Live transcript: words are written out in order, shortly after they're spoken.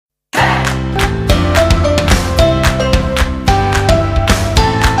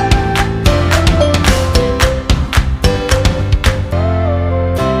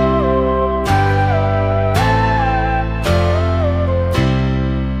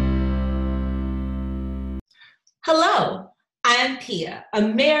Hello, I'm Pia, a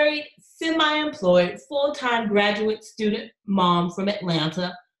married, semi-employed, full-time graduate student mom from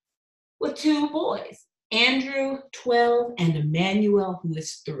Atlanta with two boys, Andrew, 12, and Emmanuel, who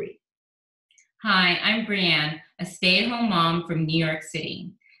is 3. Hi, I'm Brianne, a stay-at-home mom from New York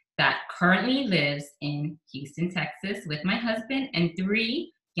City that currently lives in Houston, Texas with my husband and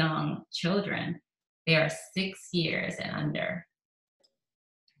 3 young children. They are 6 years and under.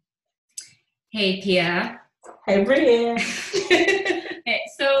 Hey, Pia. Hey, Brianne. Hey,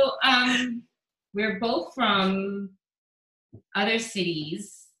 so we're both from other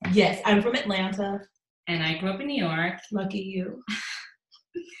cities. Yes, I'm from Atlanta. And I grew up in New York. Lucky you.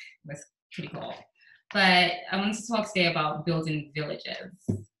 It was pretty cool. But I wanted to talk today about building villages.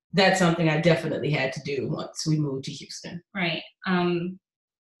 That's something I definitely had to do once we moved to Houston. Right. When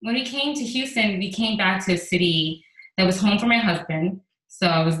we came to Houston, we came back to a city that was home for my husband. So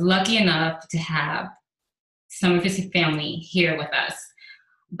I was lucky enough to have some of his family here with us.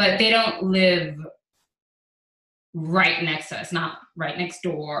 But they don't live right next to us, not right next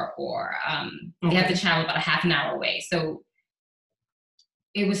door, or they have to travel about a half an hour away. So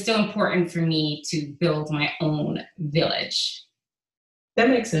it was still important for me to build my own village. That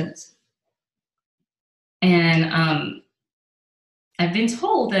makes sense. And I've been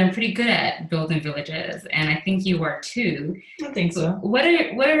told that I'm pretty good at building villages, and I think you are too. I think so. What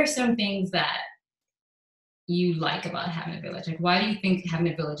are some things that you like about having a village? Like, why do you think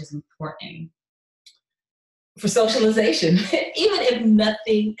having a village is important? For socialization. Even if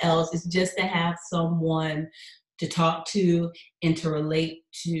nothing else, it's just to have someone to talk to and to relate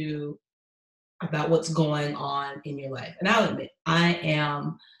to about what's going on in your life. And I'll admit, I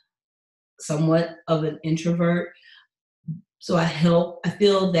am somewhat of an introvert. So I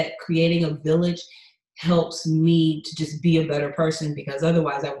feel that creating a village helps me to just be a better person, because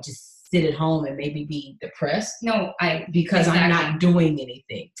otherwise I would just sit at home and maybe be depressed. Because exactly. I'm not doing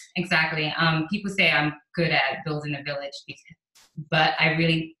anything. Exactly. People say I'm good at building a village, but I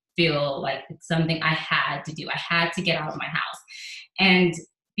really feel like it's something I had to do. I had to get out of my house. And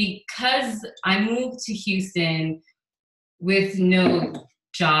because I moved to Houston with no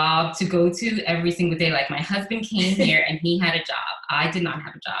job to go to every single day, like my husband came here and he had a job. I did not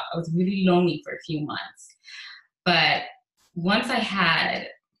have a job. I was really lonely for a few months. But once I had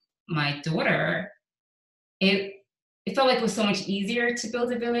my daughter, it felt like it was so much easier to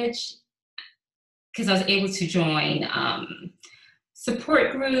build a village because I was able to join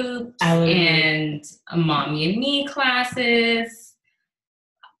support groups and mommy and me classes.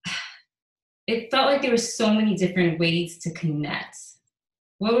 It felt like there were so many different ways to connect.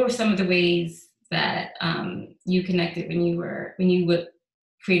 What were some of the ways that you connected when you would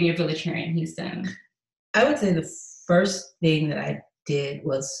create your village here in Houston? I would say the first thing that I did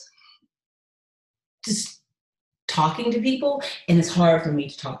was just talking to people, and it's hard for me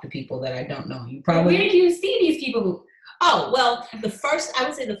to talk to people that I don't know. Where did you see these people? Oh, well, I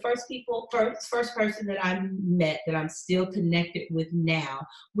would say the first person that I met that I'm still connected with now,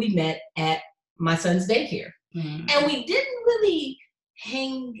 we met at my son's daycare. Mm-hmm. And we didn't really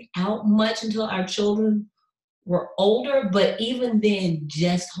hang out much until our children were older, but even then,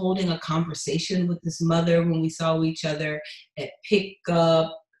 just holding a conversation with this mother when we saw each other at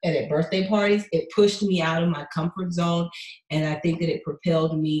pickup and at birthday parties, it pushed me out of my comfort zone. And I think that it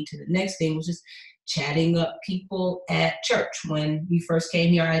propelled me to the next thing, was just chatting up people at church. When we first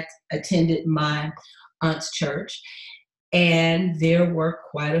came here, I attended my aunt's church, and there were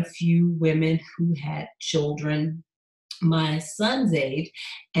quite a few women who had children my son's age,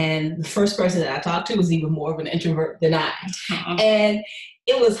 and the first person that I talked to was even more of an introvert than I. Uh-huh. And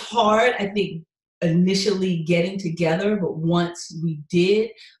it was hard, I think, initially getting together, but once we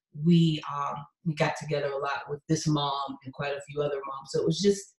did, we got together a lot with this mom and quite a few other moms. So it was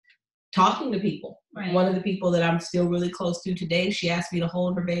just talking to people. Right. One of the people that I'm still really close to today, she asked me to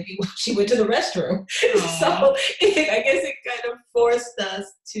hold her baby while she went to the restroom. So I guess it kind of forced us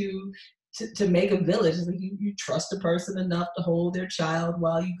to make a village. It's like you trust a person enough to hold their child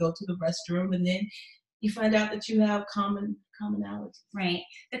while you go to the restroom, and then you find out that you have commonalities. Right.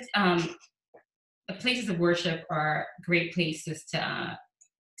 That's the places of worship are great places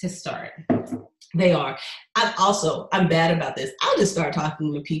to start. They are. I'm bad about this. I'll just start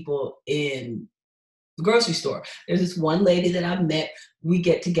talking to people in the grocery store. There's this one lady that I've met. We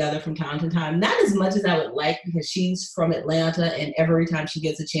get together from time to time, not as much as I would like, because she's from Atlanta, and every time she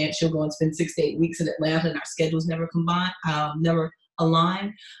gets a chance, she'll go and spend 6 to 8 weeks in Atlanta, and our schedules never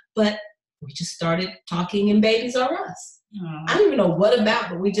align. But we just started talking, and babies are us. I don't even know what about,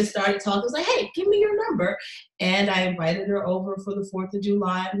 but we just started talking. I was like, hey, give me your number. And I invited her over for the 4th of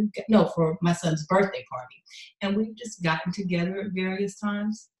July. No, for my son's birthday party. And we've just gotten together at various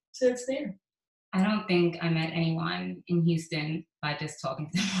times since then. I don't think I met anyone in Houston by just talking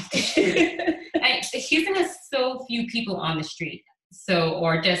to them off the street. Houston has so few people on the street.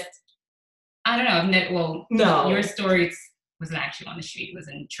 Or just, I don't know. I've never, no. Your story wasn't actually on the street. It was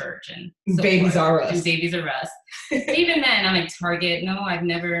in church and so Babies forth. R Us. And Babies R Us. Even then, I'm like, Target. No, I've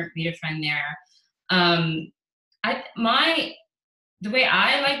never made a friend there. The way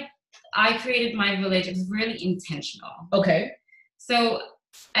I created my village, it was really intentional. Okay. So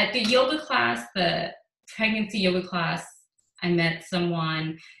at the yoga class, the pregnancy yoga class, I met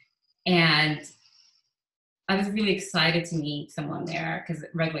someone and I was really excited to meet someone there because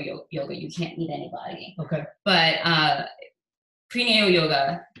regular yoga, you can't meet anybody. Okay. But prenatal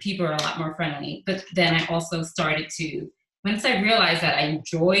yoga, people are a lot more friendly. But then I also started to, once I realized that I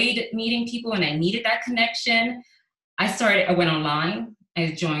enjoyed meeting people and I needed that connection, I went online.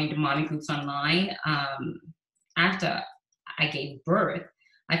 I joined mommy groups online. After I gave birth,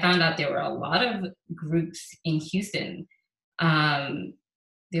 I found out there were a lot of groups in Houston.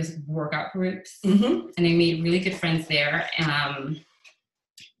 There's workout groups, and I made really good friends there.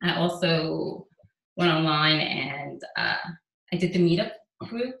 I also went online and I did the meetup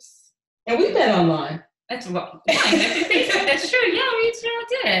groups. And we met online. That's Facebook. That's true. Yeah, we sure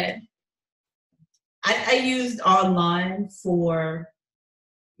did. I used online for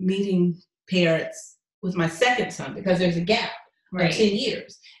meeting parents with my second son because there's a gap of 10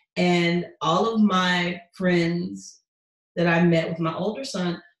 years. And all of my friends that I met with my older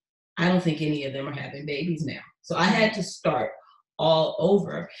son, I don't think any of them are having babies now. So I had to start all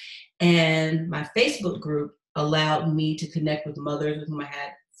over. And my Facebook group allowed me to connect with mothers with whom I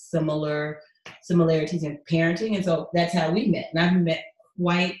had similarities in parenting. And so that's how we met. And I've met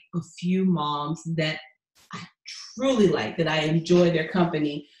quite a few moms that I truly like, that I enjoy their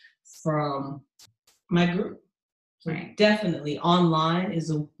company from my group. So definitely online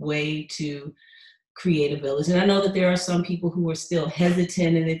is a way to create a village. And I know that there are some people who are still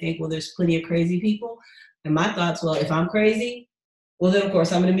hesitant and they think, well, there's plenty of crazy people. And my thoughts, well, if I'm crazy, well, then of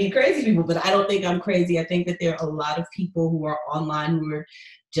course I'm going to meet crazy people, but I don't think I'm crazy. I think that there are a lot of people who are online who are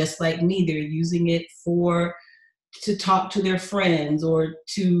just like me. They're using it to talk to their friends or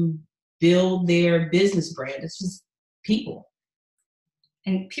to build their business brand. It's just people.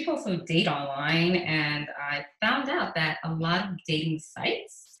 And people also date online, and I found out that a lot of dating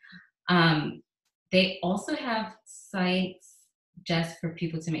sites, they also have sites just for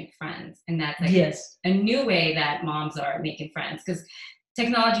people to make friends. And that's like a new way that moms are making friends, because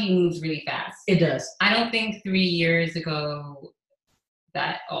technology moves really fast. It does. I don't think 3 years ago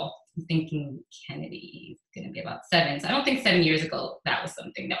I'm thinking Kennedy's going to be about 7. So I don't think 7 years ago that was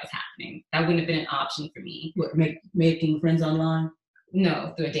something that was happening. That wouldn't have been an option for me. What, making friends online?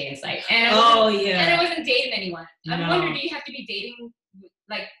 No, through a dating site. And I wasn't dating anyone. I'm wondering, do you have to be dating,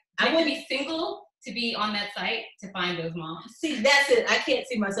 to be single to be on that site to find those moms? See, that's it. I can't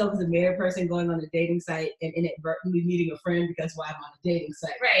see myself as a married person going on a dating site and inadvertently meeting a friend because I'm on a dating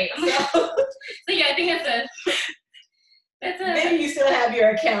site. Right. So yeah, I think that's a maybe you still have your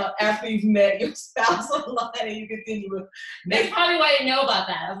account after you've met your spouse online and you continue with. That's probably why I didn't know about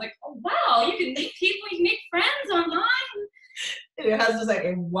that. I was like, oh wow, you can meet people, you can make friends online. And your husband's like,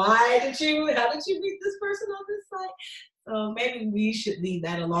 and how did you meet this person on this site? So maybe we should leave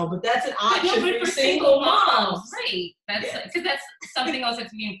that alone. But that's an option for single moms. Right. Because that's something else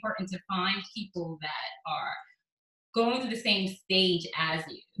that's really important, to find people that are going through the same stage as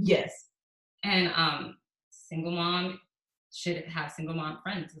you. Yes. And single mom should have single mom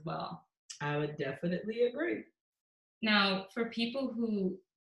friends as well. I would definitely agree. Now, for people who,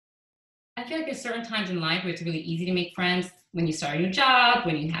 I feel like there's certain times in life where it's really easy to make friends. When you start a new job,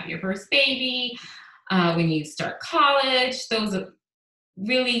 when you have your first baby, when you start college, those are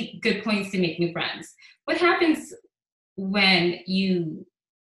really good points to make new friends. What happens when you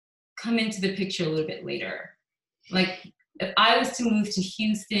come into the picture a little bit later? Like, if I was to move to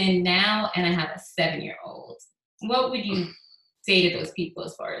Houston now and I have a 7-year-old, what would you say to those people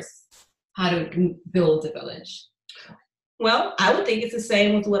as far as how to build a village? Well, I would think it's the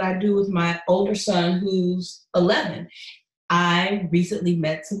same with what I do with my older son who's 11. I recently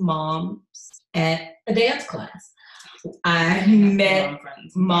met some moms at a dance class. I met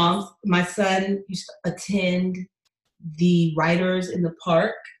moms. My son used to attend the Writers in the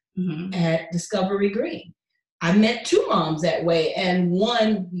Park at Discovery Green. I met 2 moms that way, and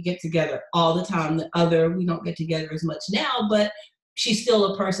one, we get together all the time. The other, we don't get together as much now, but she's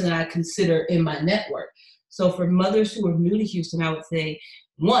still a person that I consider in my network. So for mothers who are new to Houston, I would say,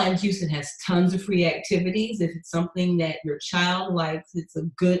 one, Houston has tons of free activities. If it's something that your child likes, it's a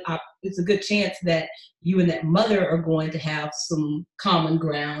good chance that you and that mother are going to have some common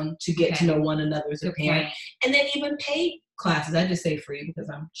ground to get to know one another as a parent. And then even paid classes. I just say free because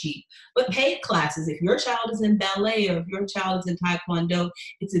I'm cheap. But paid classes, if your child is in ballet or if your child is in taekwondo,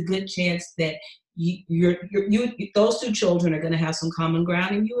 it's a good chance that those two children are going to have some common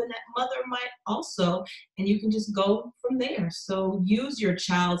ground, and you and that mother might also, and you can just go from there. So use your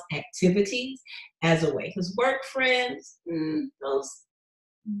child's activities as a way, because work friends, those,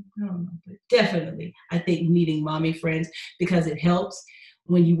 I don't know, but definitely I think meeting mommy friends, because it helps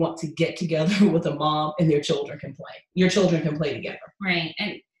when you want to get together with a mom and their children can play. Your children can play together. Right.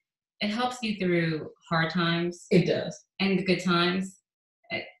 And it helps you through hard times. It does. And the good times.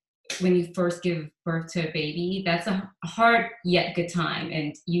 When you first give birth to a baby, that's a hard yet good time.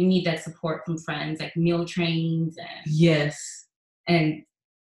 And you need that support from friends, like meal trains. And yes. And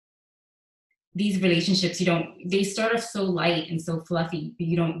these relationships, they start off so light and so fluffy, but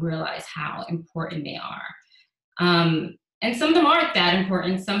you don't realize how important they are. And some of them aren't that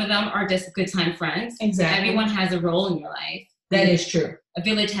important. Some of them are just good time friends. Exactly. Everyone has a role in your life. That is true. A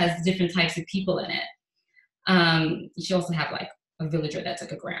village has different types of people in it. You should also have like a villager that's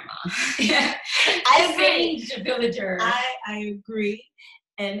like a grandma. I agree. A villager. I agree.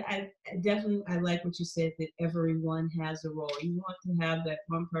 And I like what you said, that everyone has a role. You want to have that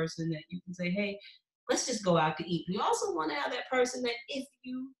one person that you can say, hey, let's just go out to eat. You also want to have that person that if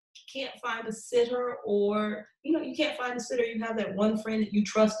you can't find a sitter, or you can't find a sitter, you have that one friend that you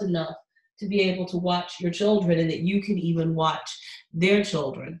trust enough to be able to watch your children, and that you can even watch their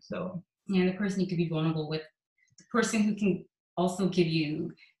children. So the person you could be vulnerable with, the person who can also give you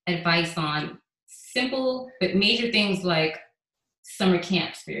advice on simple but major things like summer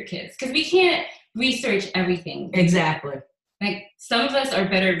camps for your kids, because we can't research everything. Exactly. Like some of us are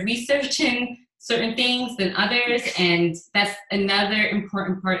better at researching certain things than others, and that's another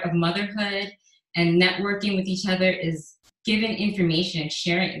important part of motherhood and networking with each other, is giving information and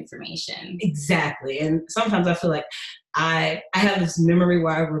sharing information. Exactly. And sometimes I feel like I have this memory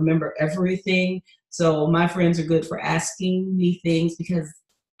where I remember everything. So my friends are good for asking me things because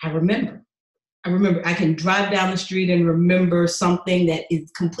I remember. I can drive down the street and remember something that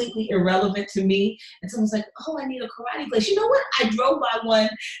is completely irrelevant to me. And someone's like, oh, I need a karate place. You know what? I drove by one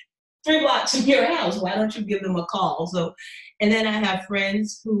 3 blocks from your house. Why don't you give them a call? So, and then I have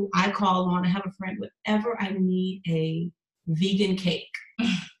friends who I call on. I have a friend, whenever I need a vegan cake,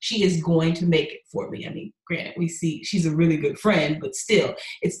 she is going to make it for me. I mean, granted, she's a really good friend, but still,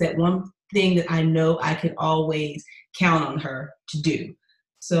 it's that one thing that I know I can always count on her to do.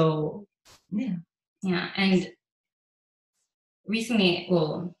 So, yeah. Yeah, and recently,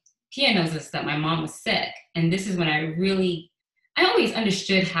 Pia knows this, that my mom was sick, and this is when I always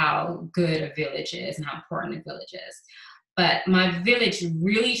understood how good a village is and how important a village is. But my village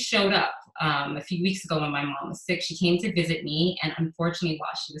really showed up a few weeks ago when my mom was sick. She came to visit me, and unfortunately, while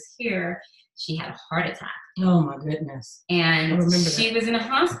she was here, she had a heart attack. Oh my goodness. And she was in a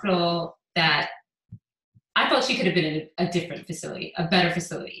hospital that I thought she could have been in a different facility, a better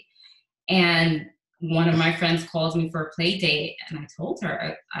facility. And one of my friends calls me for a play date, and I told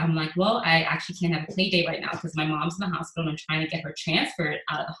her, I'm like, well, I actually can't have a play date right now because my mom's in the hospital and I'm trying to get her transferred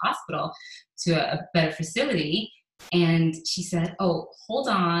out of the hospital to a better facility. And she said, oh, hold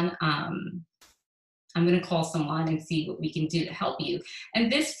on. I'm going to call someone and see what we can do to help you.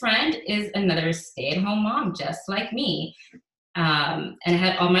 And this friend is another stay-at-home mom, just like me. And I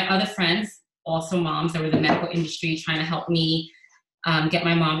had all my other friends, also moms that were in the medical industry, trying to help me get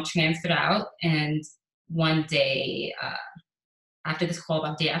my mom transferred out. And one day, about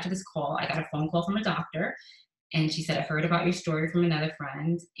a day after this call, I got a phone call from a doctor, and she said, I heard about your story from another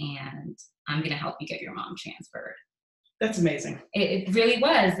friend, and I'm going to help you get your mom transferred. That's amazing. It really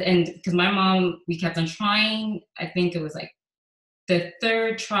was. And because my mom, we kept on trying. I think it was like the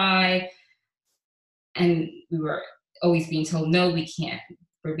third try, and we were always being told, no, we can't.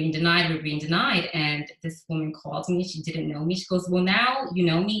 We're being denied. And this woman called me. She didn't know me. She goes, well, now you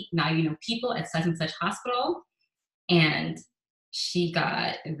know me. Now you know people at such and such hospital. And she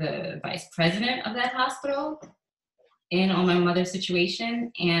got the vice president of that hospital in on my mother's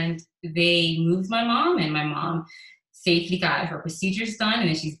situation. And they moved my mom, and my mom safely got her procedures done. And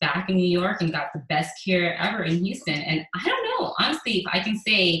then she's back in New York and got the best care ever in Houston. And I don't know, honestly, if I can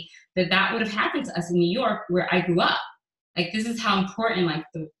say that would have happened to us in New York where I grew up. Like, this is how important, like,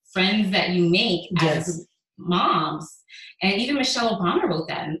 the friends that you make as moms. And even Michelle Obama wrote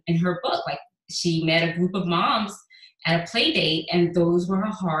that in her book. Like, she met a group of moms at a play date, and those were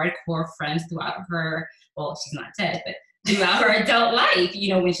her hardcore friends throughout her well, she's not dead, but throughout her adult life, you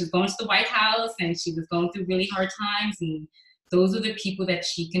know, when she was going to the White House and she was going through really hard times, and those are the people that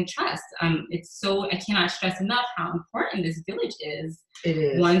she can trust. It's so, I cannot stress enough how important this village is. It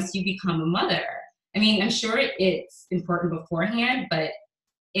is. Once you become a mother. I mean, I'm sure it's important beforehand, but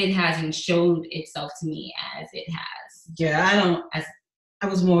it hasn't showed itself to me as it has. Yeah, I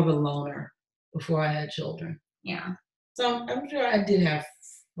was more of a loner before I had children. Yeah. So I'm sure I did have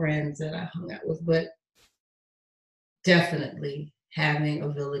friends that I hung out with, but definitely having a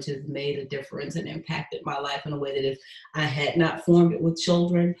village has made a difference and impacted my life in a way that if I had not formed it with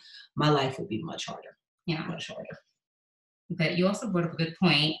children, my life would be much harder. Yeah. Much harder. But you also brought up a good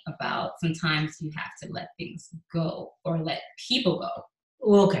point about sometimes you have to let things go or let people go.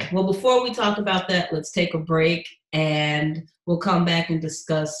 Well, okay. Well, before we talk about that, let's take a break and we'll come back and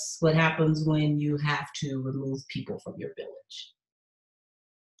discuss what happens when you have to remove people from your village.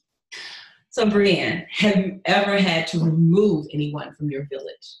 So, Brianne, have you ever had to remove anyone from your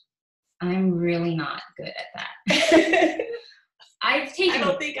village? I'm really not good at that. I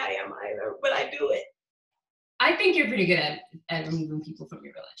don't think I am either, but I do it. I think you're pretty good at removing people from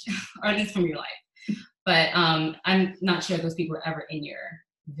your village, or at least from your life. But I'm not sure those people are ever in your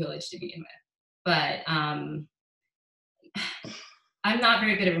village to begin with. But I'm not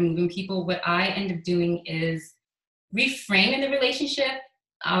very good at removing people. What I end up doing is reframing the relationship.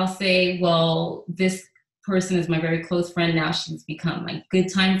 I'll say, well, this person is my very close friend. Now she's become my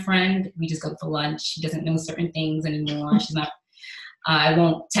good time friend. We just go for lunch. She doesn't know certain things anymore. She's not, I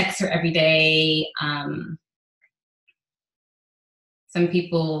won't text her every day. Some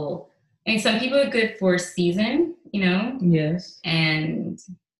people are good for a season, you know? Yes. And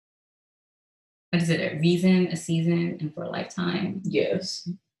what is it? A season, and for a lifetime. Yes.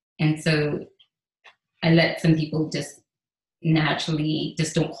 And so I let some people just naturally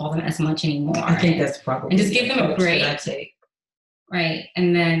just don't call them as much anymore. I think that's probably and just give them a break. I take. Right.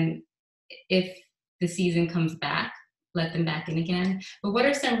 And then if the season comes back, let them back in again. But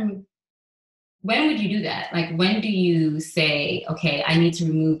when would you do that? Like, when do you say, okay, I need to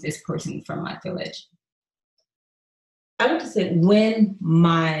remove this person from my village? I would say when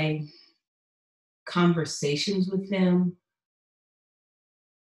my conversations with them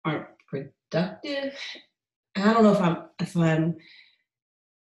aren't productive. I don't know if I'm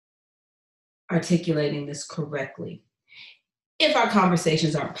articulating this correctly. If our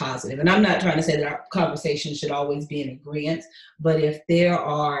conversations aren't positive, and I'm not trying to say that our conversations should always be in agreement, but if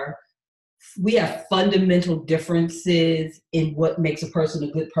we have fundamental differences in what makes a person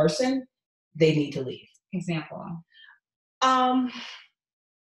a good person, they need to leave. Example.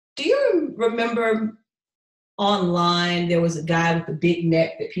 Do you remember online there was a guy with a big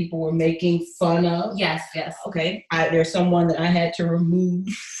neck that people were making fun of? Yes. Okay. There's someone that I had to remove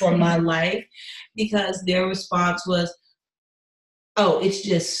from my life because their response was, oh,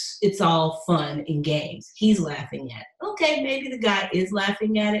 it's all fun and games. He's laughing at it. Okay, maybe the guy is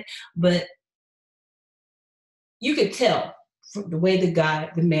laughing at it, but you could tell from the way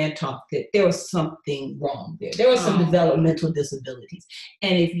the man talked that there was something wrong there. There was some developmental disabilities.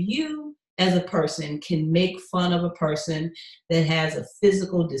 And if you, as a person, can make fun of a person that has a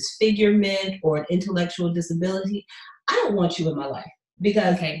physical disfigurement or an intellectual disability, I don't want you in my life.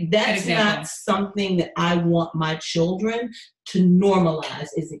 Because that's not something that I want my children to normalize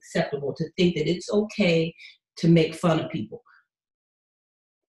as acceptable, to think that it's okay to make fun of people.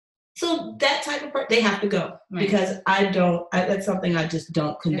 So that type of person, they have to go. Right. Because that's something I just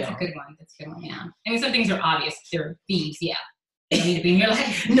don't condone. That's a good one, yeah. I mean, some things are obvious. They're thieves, yeah. They don't need to be in your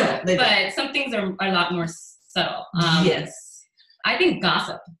life. No, they but don't. Some things are a lot more subtle. Yes. I think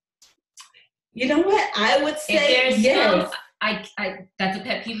gossip. You know what? I would say yes. I that's a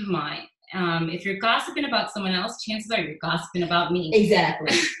pet peeve of mine. If you're gossiping about someone else, chances are you're gossiping about me.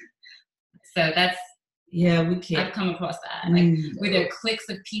 Exactly. So that's we can't. I've come across that. Like where there are cliques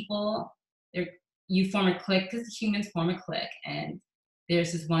of people, you form a clique because humans form a clique, and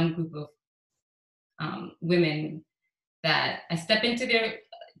there's this one group of women that I step into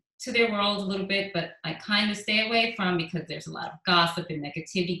their world a little bit, but I kind of stay away from because there's a lot of gossip and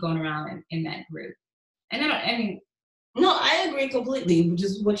negativity going around in that group. And no, I agree completely, which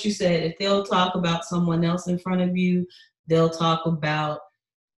is what you said. If they'll talk about someone else in front of you, they'll talk about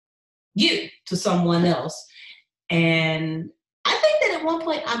you to someone else. And I think that at one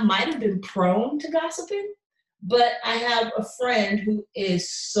point I might have been prone to gossiping, but I have a friend who is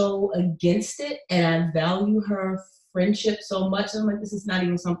so against it, and I value her friendship so much. I'm like, this is not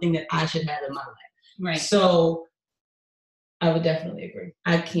even something that I should have in my life. Right. So I would definitely agree.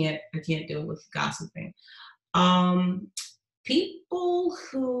 I can't deal with gossiping. people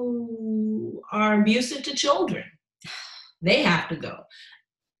who are abusive to children, they have to go.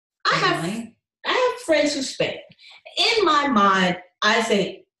 I have friends who spank. In my mind, I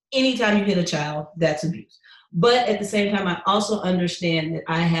say anytime you hit a child, that's abuse. But at the same time, I also understand that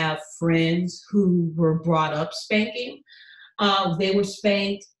I have friends who were brought up spanking. They were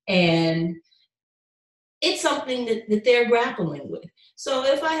spanked, and it's something that they're grappling with. So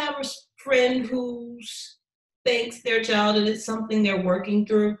if I have a friend who spanks their child and it's something they're working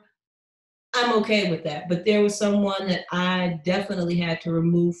through, I'm okay with that. But there was someone that I definitely had to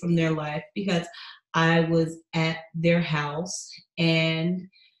remove from their life because I was at their house and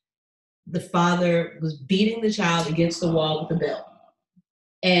the father was beating the child against the wall with a belt.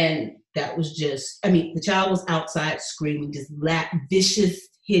 And that was just, the child was outside screaming, just vicious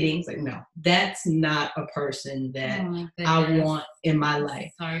hitting. Like, no, that's not a person that I want in my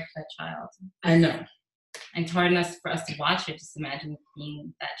life. Sorry for that child. I know. And it's hard enough for us to watch it. Just imagine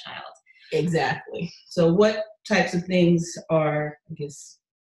being that child. Exactly. So what types of things are, I guess,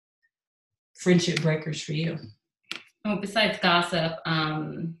 friendship breakers for you? Oh, besides gossip,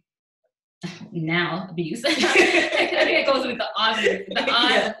 now abuse. I think it goes with the obvious.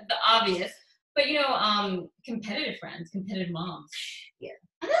 The obvious. But competitive friends, competitive moms. Yeah.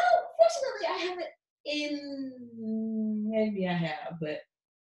 Fortunately, I haven't maybe I have,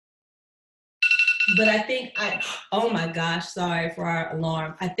 but I think oh my gosh, sorry for our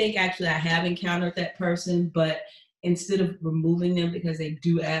alarm. I think actually I have encountered that person, but instead of removing them because they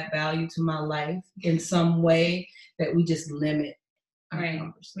do add value to my life in some way, that we just limit our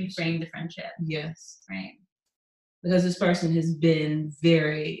conversation. Reframe the friendship. Yes. Right. Because this person has been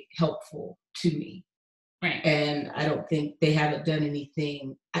very helpful to me. Right. And I don't think they haven't done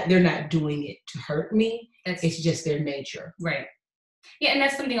anything. They're not doing it to hurt me. It's just their nature. Right. Yeah, and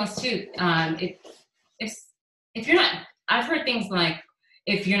that's something else too. If you're not, I've heard things like,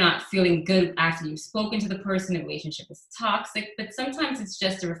 if you're not feeling good after you've spoken to the person, the relationship is toxic, but sometimes it's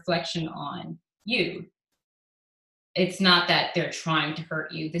just a reflection on you. It's not that they're trying to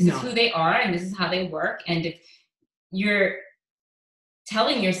hurt you. This is who they are and this is how they work. And if you're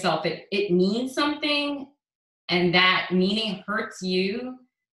telling yourself it means something and that meaning hurts you,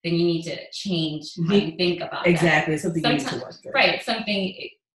 then you need to change how you think about exactly. that. Something you need to work through. Right. Something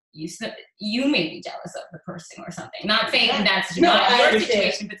you may be jealous of the person or something. Not saying that's not your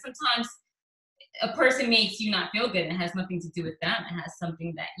situation, but sometimes a person makes you not feel good and it has nothing to do with them. It has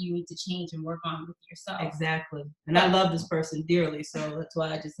something that you need to change and work on with yourself. Exactly. And I love this person dearly, so that's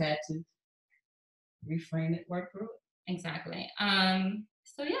why I just had to reframe it, work through it. Exactly.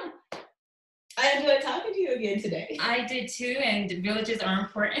 So yeah. I enjoyed talking to you again today. I did too, and villages are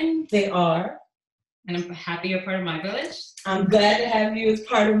important. They are. And I'm happy you're part of my village. I'm glad to have you as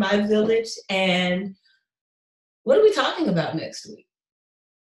part of my village. And what are we talking about next week?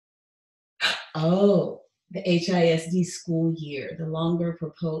 Oh, the HISD school year, the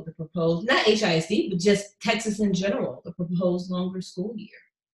proposed, not HISD, but just Texas in general, the proposed longer school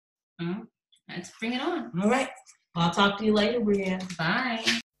year. Let's bring it on. All right. I'll talk to you later, Brianne.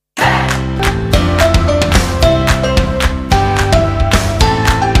 Bye.